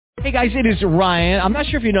Hey guys, it is Ryan. I'm not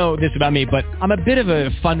sure if you know this about me, but I'm a bit of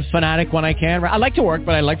a fun fanatic when I can. I like to work,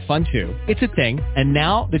 but I like fun too. It's a thing. And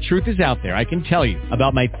now the truth is out there. I can tell you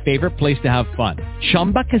about my favorite place to have fun.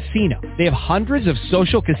 Chumba Casino. They have hundreds of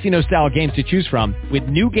social casino style games to choose from with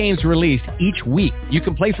new games released each week. You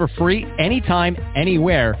can play for free anytime,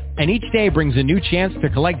 anywhere. And each day brings a new chance to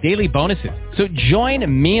collect daily bonuses. So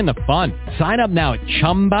join me in the fun. Sign up now at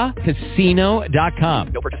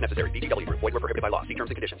ChumbaCasino.com. No purchase necessary. VGW. Void where prohibited by law. See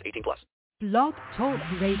terms and conditions. 18+. Blog Talk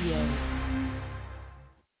Radio.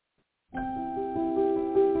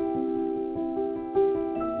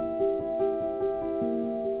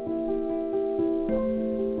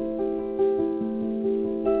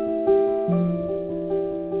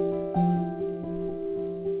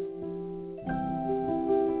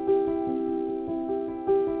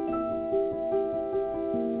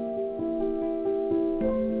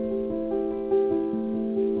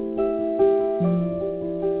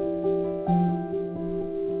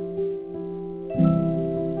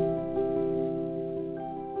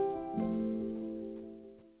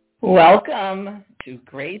 Welcome to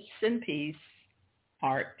Grace and Peace,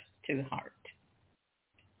 Heart to Heart.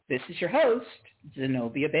 This is your host,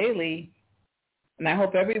 Zenobia Bailey, and I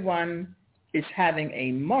hope everyone is having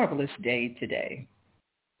a marvelous day today.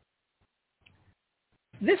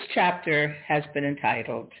 This chapter has been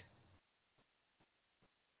entitled,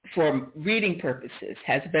 for reading purposes,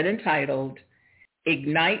 has been entitled,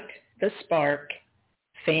 Ignite the Spark,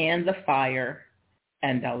 Fan the Fire,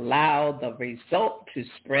 and allow the result to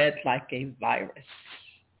spread like a virus.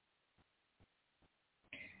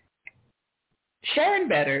 Sharon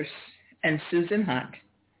Betters and Susan Hunt,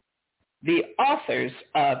 the authors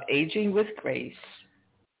of Aging with Grace,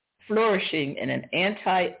 Flourishing in an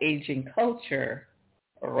Anti-Aging Culture,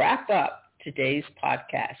 wrap up today's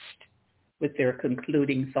podcast with their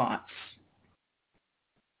concluding thoughts.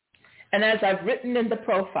 And as I've written in the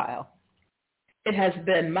profile, it has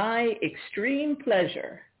been my extreme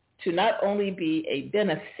pleasure to not only be a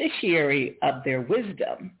beneficiary of their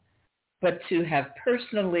wisdom, but to have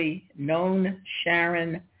personally known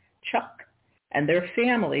Sharon, Chuck, and their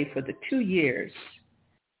family for the 2 years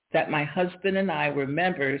that my husband and I were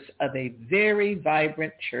members of a very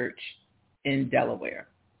vibrant church in Delaware.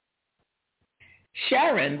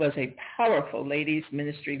 Sharon was a powerful ladies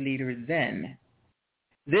ministry leader then.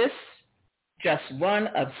 This, just one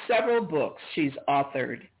of several books she's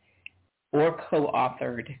authored or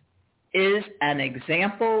co-authored, is an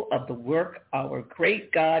example of the work our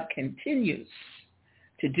great God continues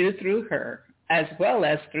to do through her as well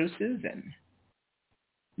as through Susan,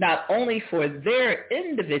 not only for their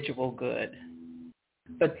individual good,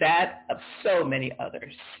 but that of so many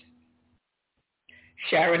others.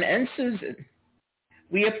 Sharon and Susan,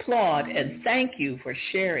 we applaud and thank you for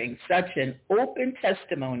sharing such an open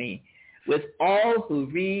testimony with all who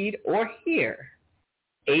read or hear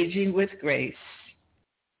Aging with Grace,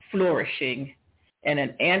 Flourishing in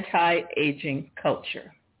an Anti-Aging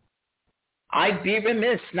Culture. I'd be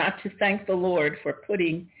remiss not to thank the Lord for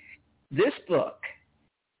putting this book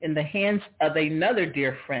in the hands of another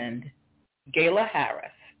dear friend, Gaila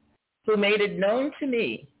Harriff, who made it known to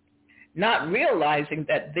me, not realizing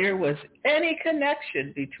that there was any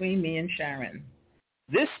connection between me and Sharon.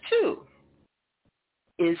 This, too,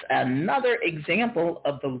 is another example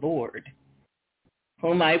of the Lord,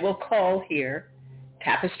 whom I will call here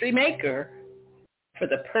Tapestrymaker for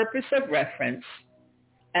the purpose of reference,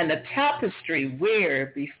 and a tapestry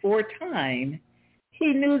where before time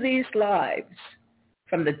he knew these lives,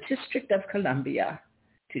 from the District of Columbia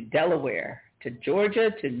to Delaware to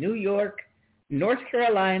Georgia to New York, North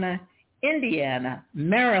Carolina, Indiana,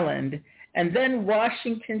 Maryland, and then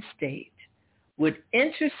Washington State, would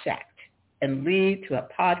intersect and lead to a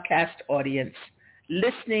podcast audience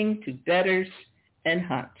listening to Betters and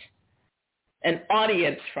Hunt, an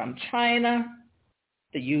audience from China,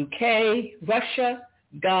 the UK, Russia,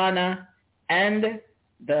 Ghana, and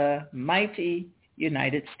the mighty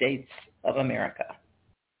United States of America.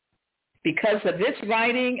 Because of this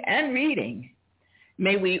writing and reading,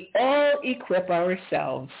 may we all equip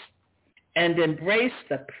ourselves and embrace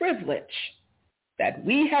the privilege that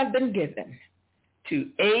we have been given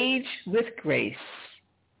to age with grace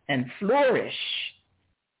and flourish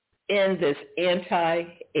in this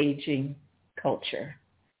anti-aging culture.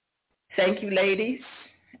 Thank you, ladies,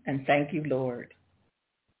 and thank you, Lord.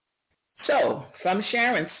 So, from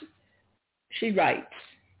Sharon, she writes,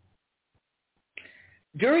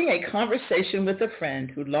 during a conversation with a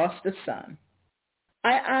friend who lost a son,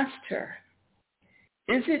 I asked her,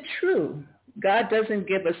 is it true God doesn't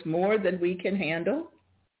give us more than we can handle?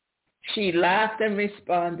 She laughed and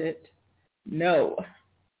responded, no,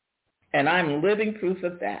 and I'm living proof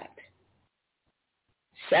of that.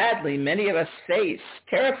 Sadly, many of us face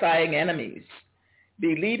terrifying enemies,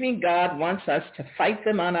 believing God wants us to fight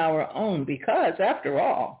them on our own because, after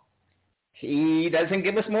all, he doesn't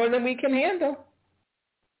give us more than we can handle.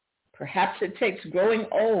 Perhaps it takes growing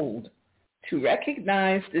old to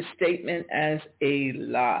recognize this statement as a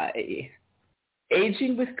lie.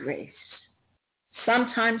 Aging with grace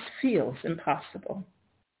sometimes feels impossible.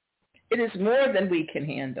 It is more than we can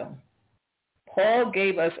handle. Paul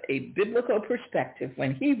gave us a biblical perspective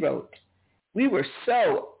when he wrote, "We were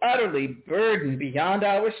so utterly burdened beyond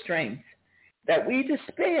our strength that we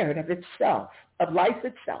despaired of life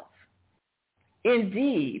itself.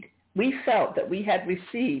 Indeed, we felt that we had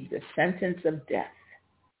received the sentence of death.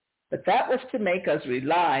 But that was to make us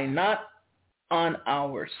rely not on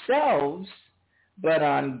ourselves, but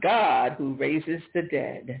on God who raises the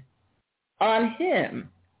dead. On him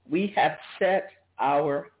we have set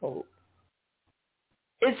our hope."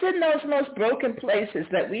 It's in those most broken places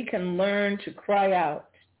that we can learn to cry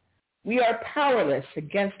out. We are powerless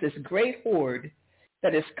against this great horde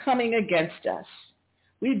that is coming against us.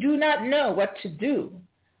 We do not know what to do,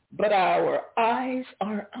 but our eyes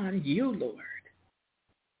are on you, Lord.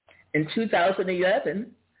 In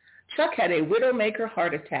 2011, Chuck had a widowmaker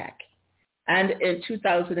heart attack, and in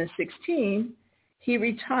 2016, he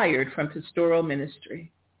retired from pastoral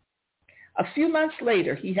ministry. A few months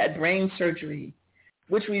later, he had brain surgery,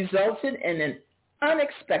 which resulted in an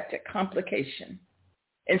unexpected complication.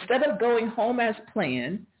 Instead of going home as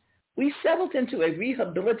planned, we settled into a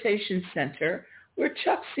rehabilitation center where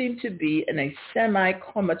Chuck seemed to be in a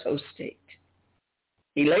semi-comatose state.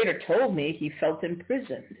 He later told me he felt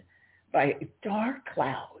imprisoned by a dark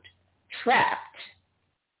cloud, trapped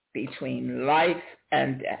between life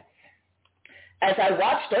and death. As I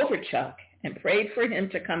watched over Chuck and prayed for him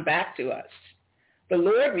to come back to us, the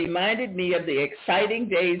Lord reminded me of the exciting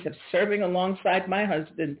days of serving alongside my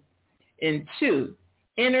husband in 2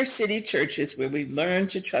 inner-city churches where we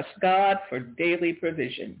learned to trust God for daily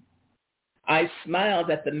provision. I smiled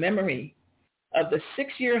at the memory of the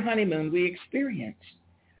 6-year honeymoon we experienced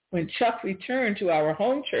when Chuck returned to our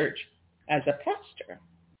home church as a pastor.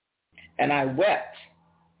 And I wept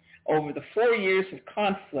over the 4 years of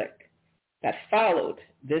conflict that followed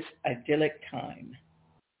this idyllic time.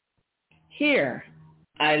 Here,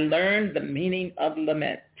 I learned the meaning of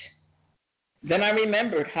lament. Then I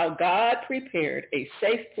remembered how God prepared a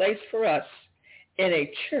safe place for us in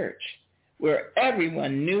a church where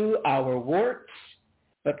everyone knew our warts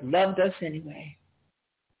but loved us anyway.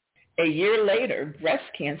 A year later, breast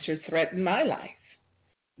cancer threatened my life.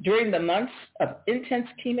 During the months of intense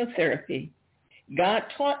chemotherapy, God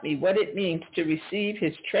taught me what it means to receive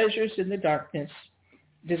his treasures in the darkness,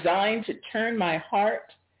 designed to turn my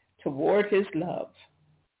heart toward his love.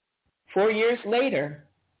 4 years later,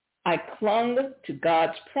 I clung to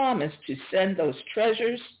God's promise to send those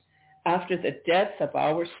treasures after the death of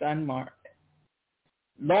our son Mark.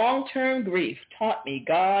 Long-term grief taught me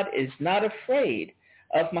God is not afraid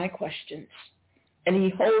of my questions, and he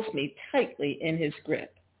holds me tightly in his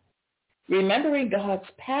grip. Remembering God's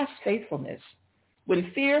past faithfulness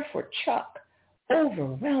when fear for Chuck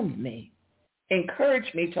overwhelmed me,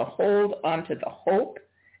 encouraged me to hold on to the hope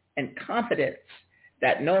and confidence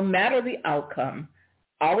that no matter the outcome,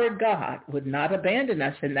 our God would not abandon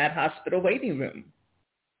us in that hospital waiting room.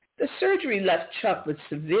 The surgery left Chuck with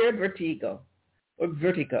severe vertigo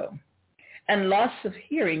and loss of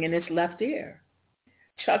hearing in his left ear.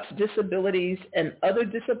 Chuck's disabilities and other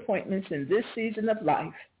disappointments in this season of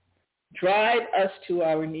life drive us to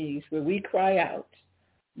our knees where we cry out,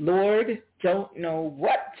 "Lord, don't know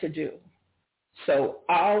what to do." So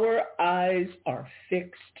our eyes are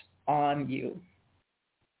fixed on you.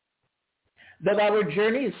 Though our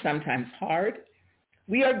journey is sometimes hard,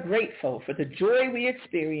 we are grateful for the joy we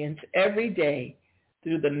experience every day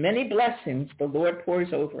through the many blessings the Lord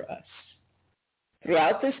pours over us.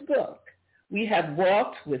 Throughout this book, we have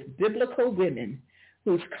walked with biblical women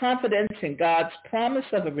whose confidence in God's promise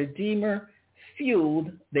of a Redeemer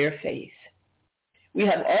fueled their faith. We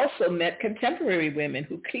have also met contemporary women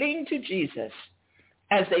who cling to Jesus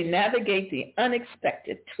as they navigate the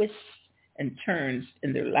unexpected twists and turns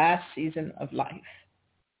in their last season of life.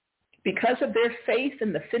 Because of their faith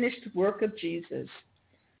in the finished work of Jesus,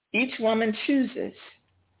 each woman chooses,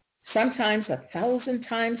 sometimes 1,000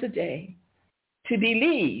 times a day, to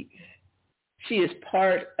believe she is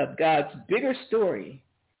part of God's bigger story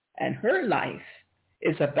and her life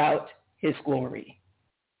is about his glory.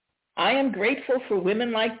 I am grateful for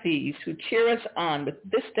women like these who cheer us on with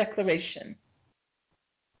this declaration: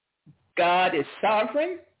 God is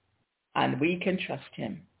sovereign and we can trust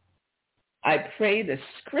him. I pray the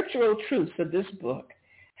scriptural truths of this book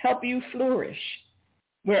help you flourish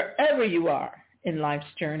wherever you are in life's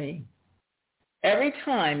journey. Every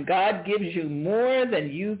time God gives you more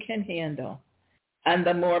than you can handle, and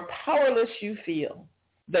the more powerless you feel,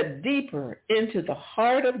 the deeper into the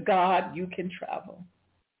heart of God you can travel.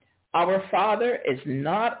 Our Father is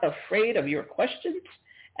not afraid of your questions,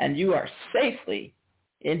 and you are safely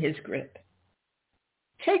in his grip.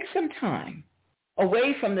 Take some time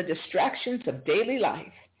away from the distractions of daily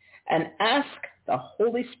life and ask the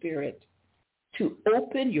Holy Spirit to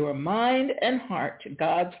open your mind and heart to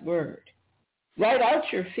God's word. Write out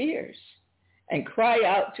your fears and cry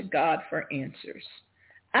out to God for answers.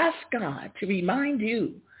 Ask God to remind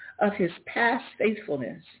you of his past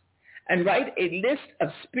faithfulness and write a list of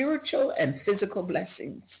spiritual and physical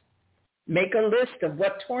blessings. Make a list of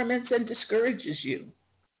what torments and discourages you.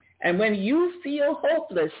 And when you feel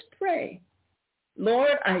hopeless, pray,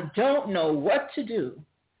 Lord, I don't know what to do,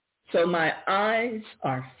 so my eyes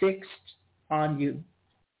are fixed on you.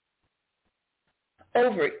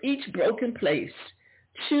 Over each broken place,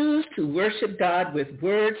 choose to worship God with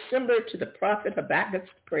words similar to the prophet Habakkuk's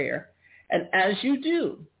prayer. And as you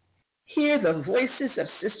do, hear the voices of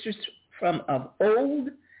sisters from of old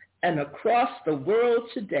and across the world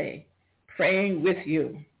today praying with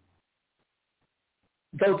you.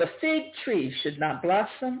 Though the fig tree should not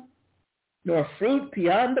blossom, nor fruit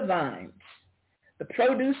beyond the vines, the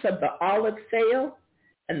produce of the olive fail,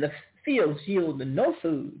 and the fields yield no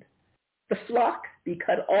food, the flock be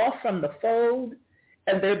cut off from the fold,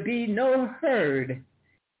 and there be no herd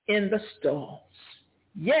in the stalls.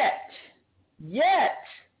 Yet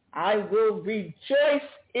I will rejoice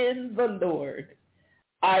in the Lord.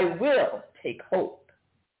 I will take hope.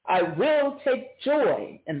 I will take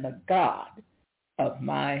joy in the God of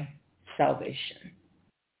my salvation.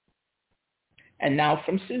 And now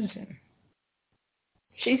from Susan.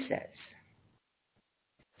 She says,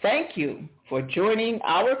 thank you for joining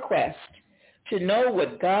our quest to know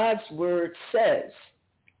what God's word says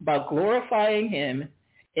about glorifying him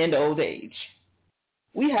in old age.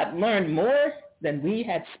 We have learned more than we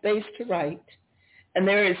had space to write, and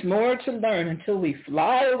there is more to learn until we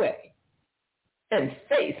fly away and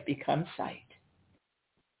faith becomes sight.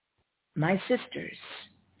 My sisters,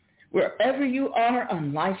 wherever you are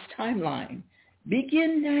on life's timeline,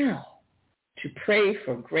 begin now to pray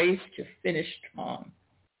for grace to finish strong,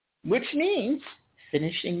 which means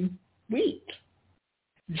finishing weak.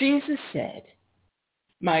 Jesus said,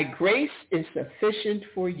 my grace is sufficient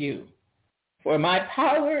for you, for my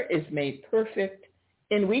power is made perfect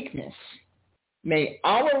in weakness. May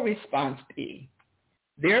our response be,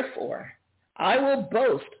 therefore, I will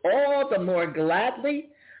boast all the more gladly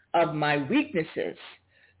of my weaknesses,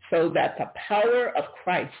 so that the power of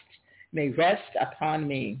Christ may rest upon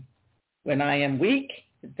me. When I am weak,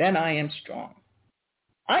 then I am strong.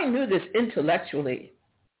 I knew this intellectually,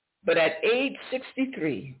 but at age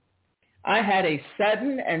 63, I had a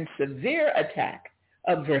sudden and severe attack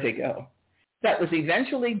of vertigo that was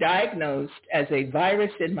eventually diagnosed as a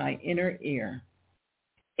virus in my inner ear.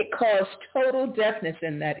 It caused total deafness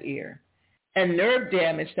in that ear and nerve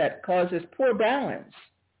damage that causes poor balance.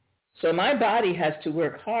 So my body has to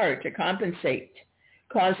work hard to compensate,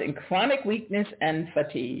 causing chronic weakness and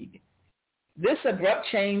fatigue. This abrupt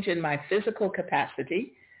change in my physical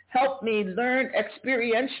capacity helped me learn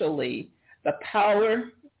experientially the power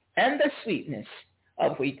and the sweetness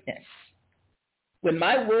of weakness. When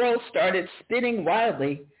my world started spinning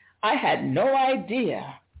wildly, I had no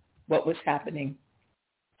idea what was happening.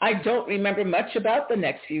 I don't remember much about the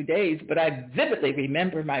next few days, but I vividly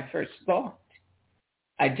remember my first thought.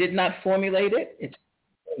 I did not formulate it.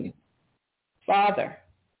 It's, Father,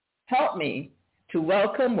 help me to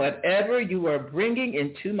welcome whatever you are bringing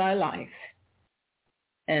into my life.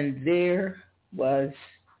 And there was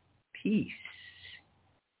peace,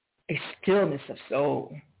 a stillness of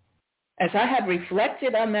soul. As I have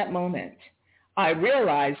reflected on that moment, I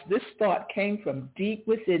realized this thought came from deep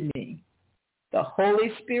within me. The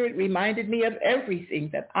Holy Spirit reminded me of everything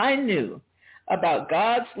that I knew about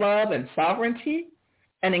God's love and sovereignty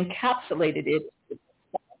and encapsulated it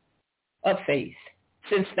of faith.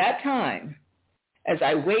 Since that time, as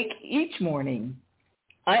I wake each morning,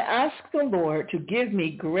 I ask the Lord to give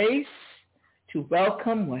me grace to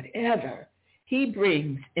welcome whatever he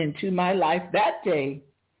brings into my life that day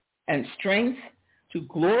and strength to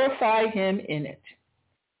glorify him in it.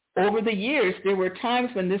 Over the years, there were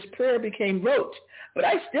times when this prayer became rote, but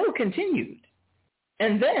I still continued.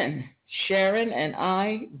 And then Sharon and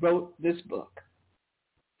I wrote this book.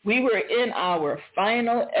 We were in our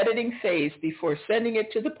final editing phase before sending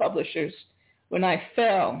it to the publishers when I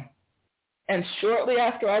fell and shortly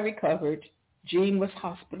after I recovered, Jean was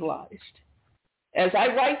hospitalized. As I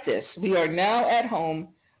write this, we are now at home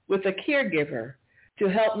with a caregiver to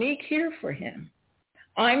help me care for him.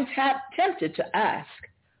 I'm tempted to ask,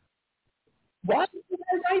 why did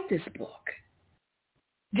I write this book?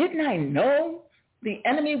 Didn't I know the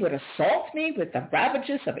enemy would assault me with the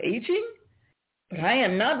ravages of aging? But I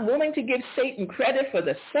am not willing to give Satan credit for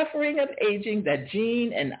the suffering of aging that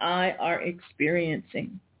Jean and I are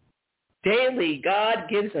experiencing. Daily, God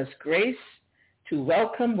gives us grace to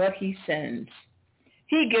welcome what he sends.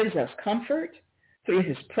 He gives us comfort through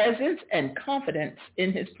his presence and confidence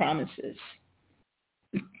in his promises.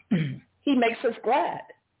 He makes us glad.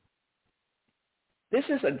 This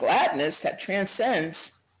is a gladness that transcends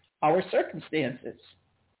our circumstances.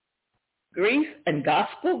 Grief and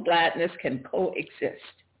gospel gladness can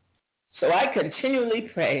coexist. So I continually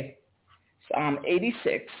pray Psalm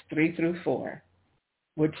 86, 3-4,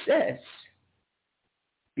 which says,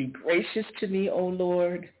 "Be gracious to me, O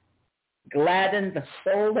Lord, gladden the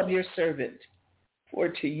soul of your servant, for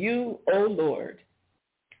to you, O Lord,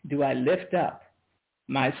 do I lift up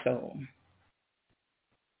my soul."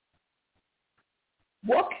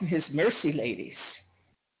 Walk in his mercy, ladies.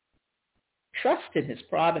 Trust in his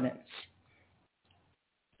providence.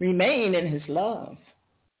 Remain in his love.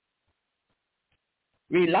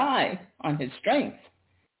 Rely on his strength.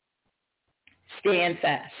 Stand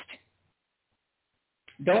fast.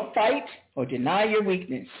 Don't fight or deny your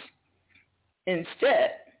weakness.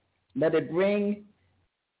 Instead, let it bring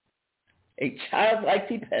a childlike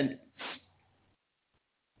dependence.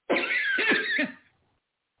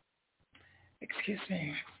 Excuse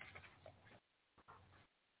me.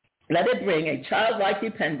 Let it bring a childlike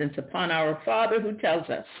dependence upon our Father who tells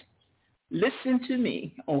us, "Listen to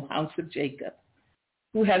me, O house of Jacob,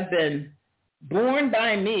 who have been born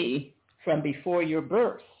by me from before your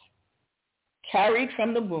birth, carried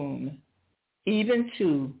from the womb, even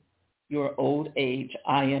to your old age,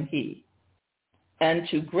 I am he. And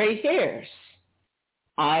to gray hairs,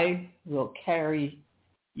 I will carry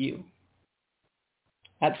you."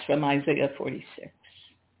 That's from Isaiah 46.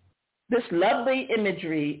 This lovely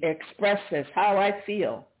imagery expresses how I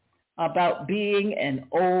feel about being an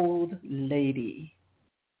old lady.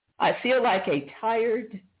 I feel like a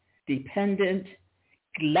tired, dependent,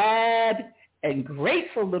 glad, and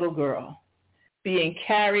grateful little girl being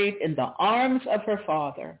carried in the arms of her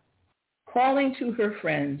father, calling to her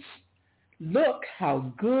friends, "Look how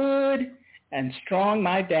good and strong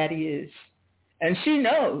my daddy is." And she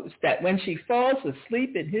knows that when she falls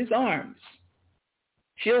asleep in his arms,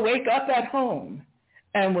 she'll wake up at home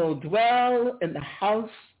and will dwell in the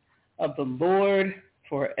house of the Lord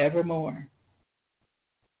forevermore.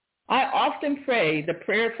 I often pray the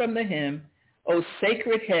prayer from the hymn, "O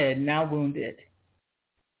sacred head now wounded."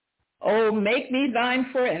 "Oh, make me thine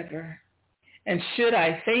forever, and should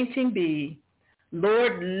I fainting be,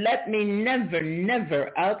 Lord, let me never,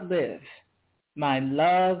 never outlive my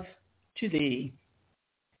love to thee."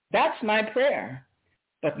 That's my prayer,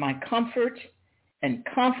 but my comfort and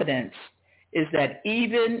confidence is that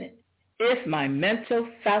even if my mental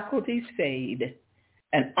faculties fade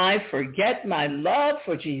and I forget my love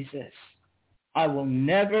for Jesus, I will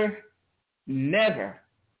never, never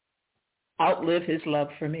outlive his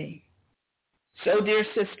love for me. So, dear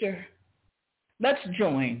sister, let's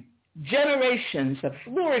join generations of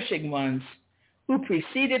flourishing ones who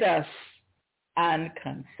preceded us and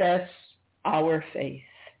confess our faith.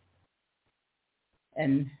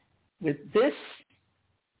 And with this,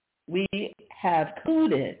 we have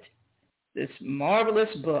concluded this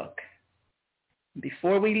marvelous book.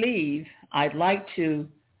 Before we leave, I'd like to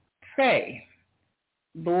pray.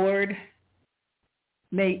 Lord,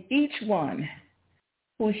 may each one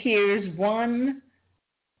who hears one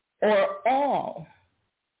or all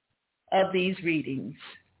of these readings,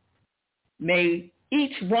 may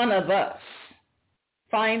each one of us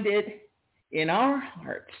find it in our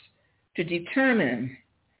hearts to determine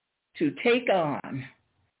to take on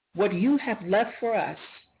what you have left for us,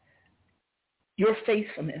 your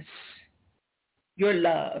faithfulness, your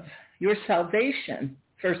love, your salvation,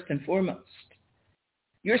 first and foremost,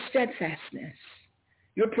 your steadfastness,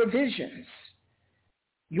 your provisions,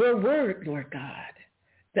 your word, Lord God,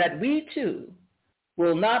 that we too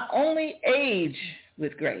will not only age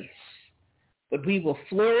with grace, but we will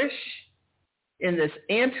flourish in this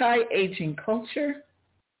anti-aging culture,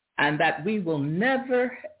 and that we will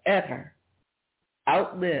never, ever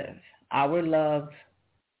outlive our love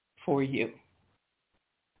for you.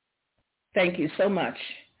 Thank you so much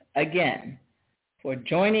again for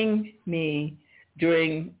joining me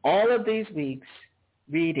during all of these weeks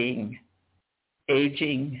reading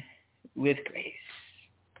Aging with grace.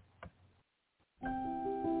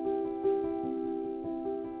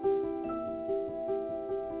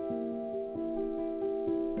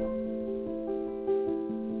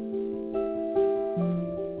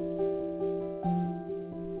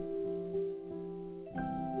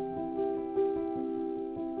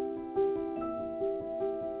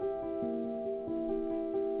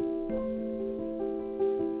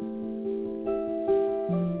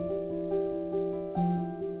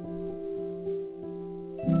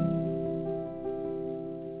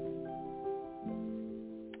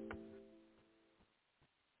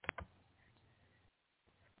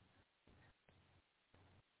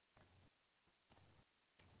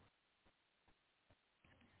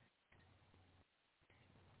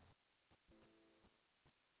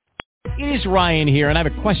 It is Ryan here, and I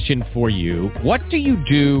have a question for you. What do you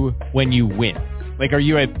do when you win? Like, are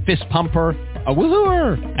you a fist pumper, a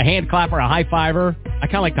woohooer, a hand clapper, a high fiver? I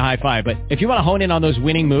kind of like the high five, but if you want to hone in on those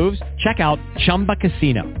winning moves, check out Chumba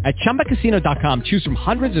Casino. At ChumbaCasino.com, choose from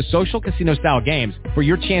hundreds of social casino-style games for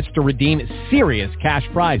your chance to redeem serious cash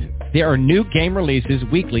prizes. There are new game releases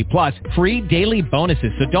weekly, plus free daily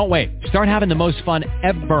bonuses, so don't wait. Start having the most fun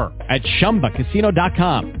ever at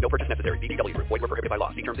ChumbaCasino.com. No purchase necessary. VGW Group. Void where prohibited by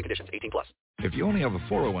law. See terms and conditions. 18+. If you only have a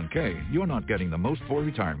 401k, you're not getting the most for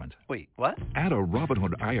retirement. Wait, what? Add a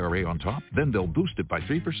Robinhood IRA on top, then they'll boost it by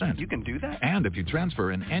 3%. You can do that? And if you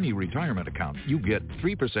transfer in any retirement account, you get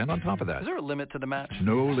 3% on top of that. Is there a limit to the match?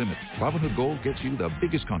 No limit. Robinhood Gold gets you the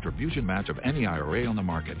biggest contribution match of any IRA on the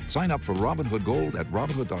market. Sign up for Robinhood Gold at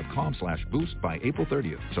Robinhood.com/boost by April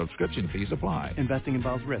 30th. Subscription fees apply. Investing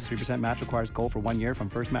involves risk. 3% match requires gold for 1 year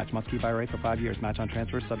from first match. Must keep IRA for 5 years. Match on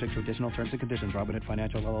transfers subject to additional terms and conditions. Robinhood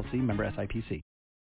Financial LLC. Member SIPC.